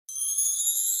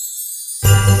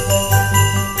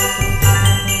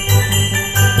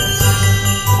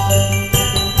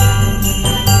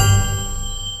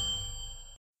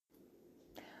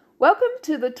welcome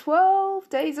to the 12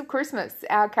 Days of Christmas,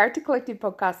 our Character Collective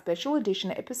podcast special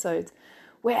edition episodes,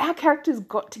 where our characters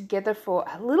got together for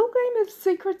a little game of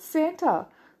Secret Santa.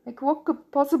 Like, what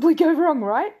could possibly go wrong,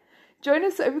 right? Join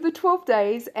us over the 12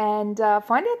 days and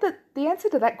find out that the answer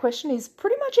to that question is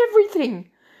pretty much everything.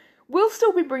 We'll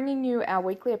still be bringing you our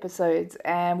weekly episodes,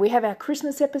 and we have our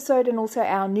Christmas episode and also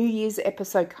our New Year's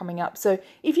episode coming up. So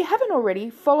if you haven't already,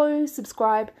 follow,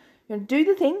 subscribe, do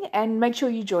the thing, and make sure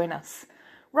you join us.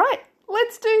 Right,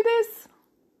 let's do this.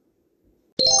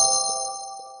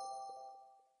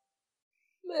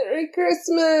 Merry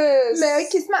Christmas! Merry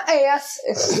kiss my ass.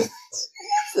 It's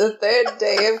the third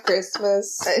day of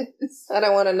Christmas. I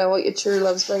don't want to know what your true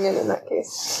love's bringing in that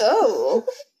case. Oh.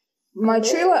 My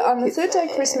true love, on the third day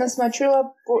of Christmas, my true love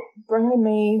brought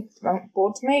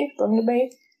to me,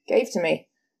 gave to me,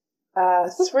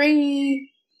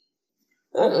 3,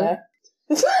 I don't know.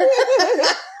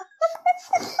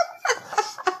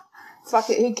 Fuck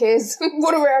it, who cares?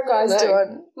 What are our guys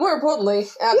doing? More importantly,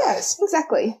 our guys.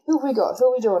 Exactly. Who have we got? Who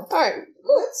are we doing? Alright,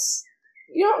 let's,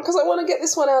 because I want to get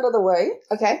this one out of the way.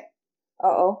 Okay.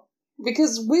 Uh-oh.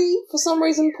 Because we, for some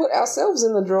reason, put ourselves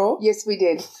in the draw. Yes, we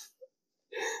did.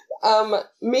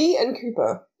 Me and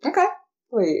Cooper. Okay.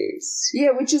 Please.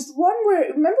 Yeah, which is one where,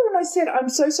 remember when I said, I'm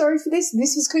so sorry for this?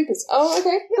 This was Cooper's. Oh, okay.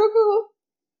 Yep. Cool.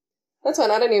 That's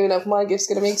fine. I don't even know if my gift's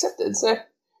going to be accepted, so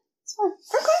it's fine.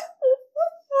 Okay.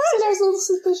 So there's a little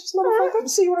suspicious motherfucker. Right.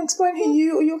 So you want to explain who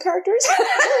you or your character is?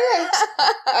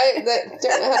 I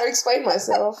don't know how to explain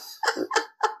myself.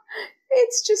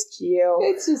 It's just you.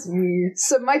 It's just you.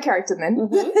 So my character then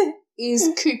is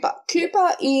Cooper.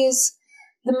 Cooper is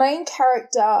the main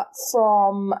character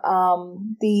from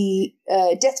the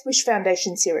Death Wish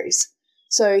Foundation series.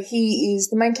 So he is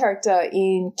the main character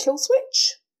in Kill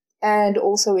Switch and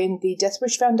also in the Death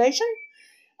Wish Foundation.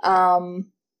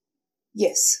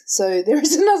 Yes, so there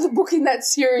is another book in that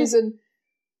series and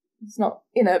it's not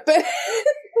in it, but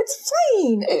it's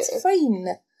fine. It's fine.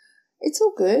 It's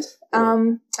all good.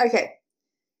 Okay.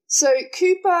 So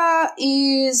Cooper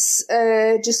is,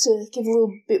 just to give a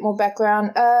little bit more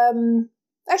background,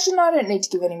 actually, no, I don't need to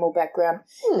give any more background.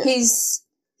 He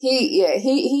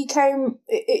came,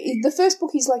 the first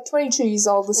book he's like 22 years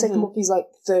old, the second book he's like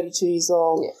 32 years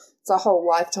old. Yeah. It's a whole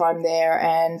lifetime there,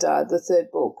 and the third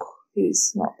book,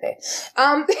 he's not there.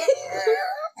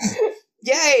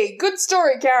 Yay, good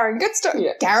story, Karen, good story.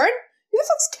 Yeah. Karen? Who the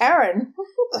fuck's Karen? What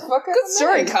the fuck? Good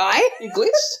story, Kai. You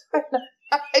glitched?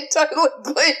 I totally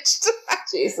glitched.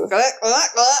 Jesus.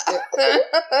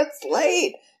 That's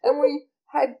late. And we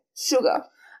had sugar.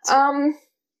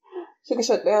 Sugar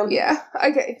shut down. Yeah.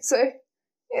 Okay, so,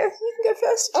 yeah, you can go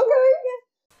first. Okay. Yeah.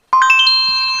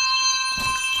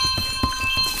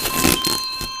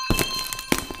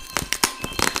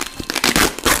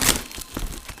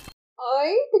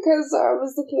 Because I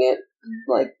was looking at,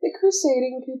 like, the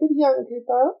Crusading Cooper, the young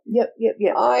Cooper. Yep.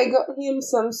 I got him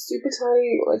some super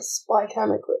tiny, like, spy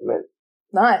cam equipment.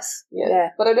 Nice. Yeah.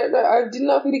 But I don't know, I didn't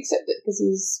know if he'd accept it, because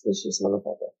he's vicious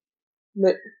motherfucker.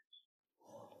 But.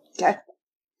 Okay.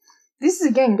 This is,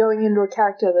 again, going into a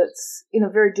character that's in a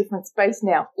very different space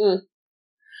now.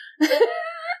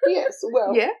 Yes,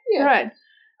 well. Yeah? Right.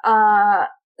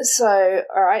 So,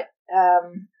 alright,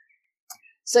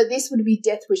 so this would be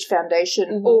Death Wish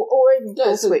Foundation, or even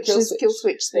Kill Switch. This is Kill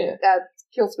Switch thing. Yeah.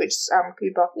 Kill Switch,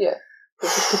 Cooper. Yeah.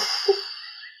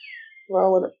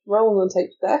 Rolling the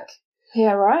tape back.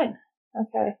 Yeah, right.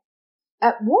 Okay.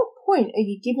 At what point are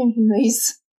you giving him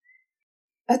these?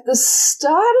 At the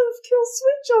start of Kill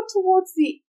Switch or towards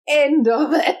the end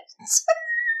of it?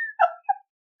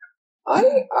 I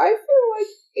feel like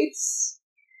it's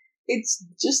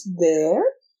just there.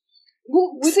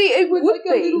 Well, see, it would like be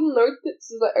a little note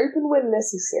that's like open when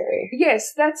necessary.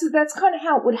 Yes, that's kind of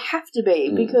how it would have to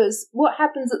be, because what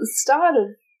happens at the start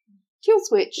of Kill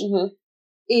Switch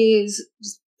is,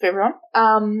 just for everyone,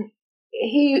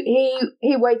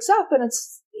 he wakes up and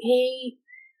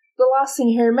the last thing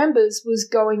he remembers was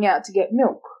going out to get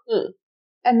milk,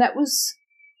 and that was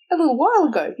a little while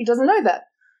ago. He doesn't know that.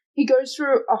 He goes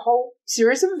through a whole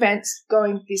series of events,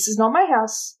 going, "This is not my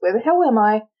house. Where the hell am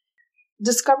I?"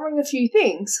 Discovering a few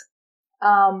things,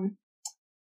 and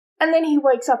then he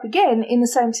wakes up again in the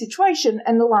same situation,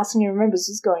 and the last thing he remembers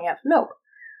is going out for milk.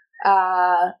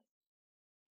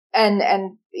 And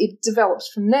it develops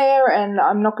from there, and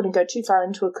I'm not going to go too far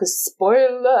into it because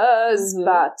spoilers,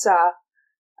 but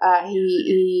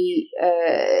he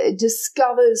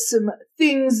discovers some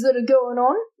things that are going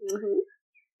on.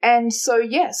 And so,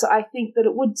 yes, I think that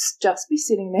it would just be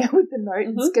sitting there with the note.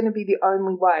 It's going to be the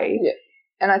only way. Yeah.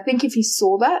 And I think if he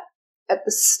saw that at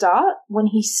the start, when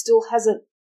he still hasn't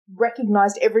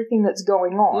recognized everything that's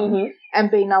going on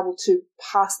and been able to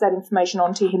pass that information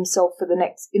on to himself for the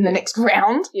next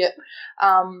round,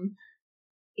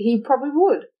 he probably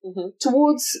would.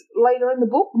 Towards later in the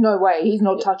book, no way, he's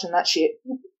not touching that shit.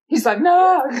 He's like,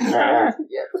 no.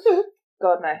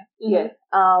 God, no. Yeah.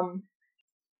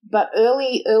 But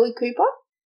early Cooper,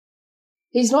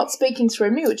 he's not speaking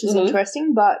through me, which is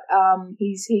interesting, but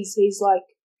he's like,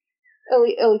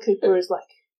 early Cooper is like,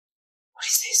 what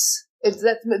is this?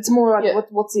 It's more like,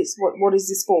 what's this? What is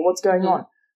this for? What's going on?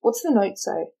 What's the note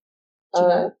say? Do you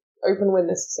know? Open when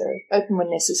necessary. Open when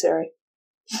necessary.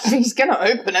 He's going to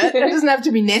open it. It doesn't have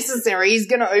to be necessary. He's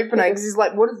going to open it because he's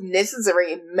like, what does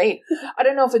necessary mean? I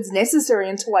don't know if it's necessary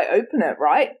until I open it,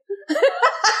 right?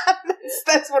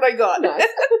 That's what I got. Nice.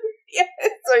 Yeah.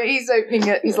 So he's opening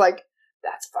it. He's like,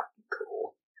 that's fucking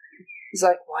cool. He's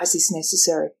like, why is this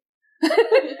necessary?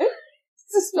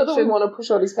 Not that we want to push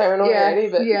on his paranoia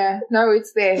either. Yeah. No,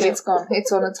 it's there. It's gone.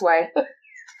 It's on its way.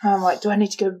 I'm like, do I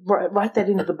need to go write that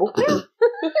into the book now?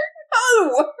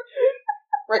 No!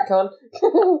 Retcon.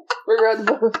 Rewrite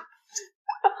the book.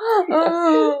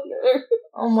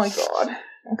 Oh my god.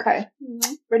 Okay.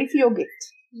 Ready for your gift?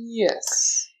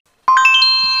 Yes.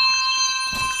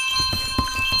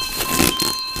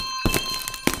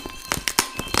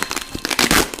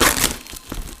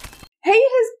 He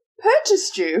has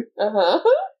purchased you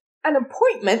an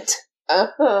appointment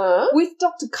with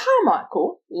Dr.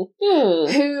 Carmichael,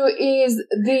 who is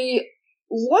the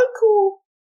local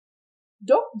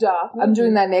doctor. I'm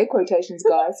doing that in air quotations,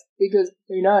 guys, because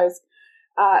who knows,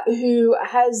 who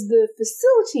has the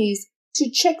facilities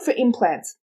to check for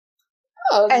implants.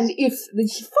 And if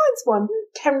he finds one,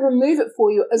 can remove it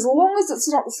for you, as long as it's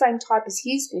not the same type as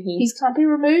his. His can't be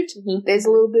removed. There's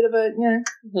a little bit of a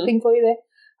thing for you there.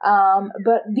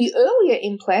 But the earlier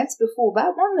implants before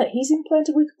that one that he's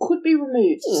implanted with could be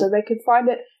removed, so they could find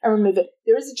it and remove it.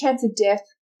 There is a chance of death.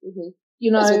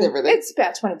 You know, it's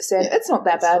about 20%. It's not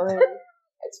that bad.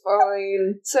 It's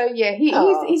fine. So yeah,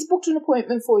 he's booked an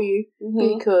appointment for you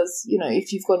because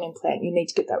if you've got an implant, you need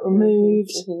to get that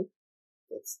removed.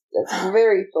 That's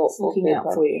very thoughtful. Looking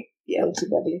out for you. Yeah, thank you,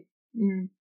 buddy.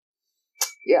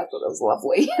 Yeah, I thought that was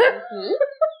lovely. Thanks,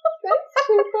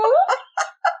 Cooper.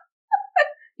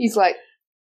 He's like,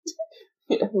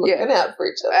 looking out for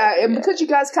each other. And because you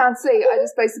guys can't see, I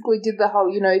just basically did the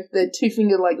whole, the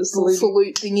 2-finger the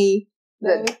salute thingy.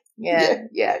 Yeah.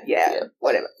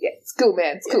 Whatever. Yeah, it's cool,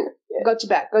 man. It's cool. Yeah. Got your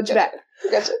back. Gotcha. Yeah.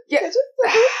 Gotcha.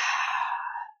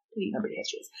 Nobody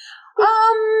has yours.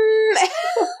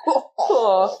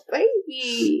 Oh,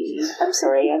 baby. I'm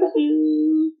sorry, I love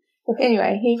you.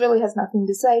 Anyway, he really has nothing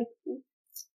to say.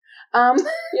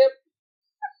 Yep.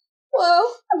 Well,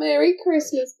 Merry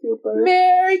Christmas, Cooper.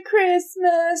 Merry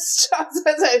Christmas. I was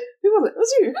about to say, who was it? It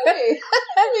was you. Hey.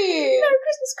 Merry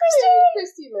Christmas,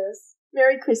 Christy.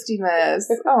 Merry Christmas.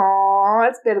 Aw,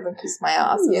 it's better than kiss my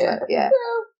ass, isn't it? Yeah.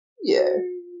 Well, yeah.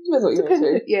 That's what you want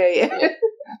to. Yeah.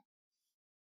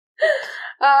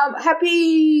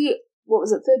 Happy, what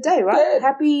was it, third day, right? Third.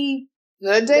 Happy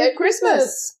third day of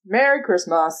Christmas. Merry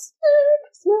Christmas.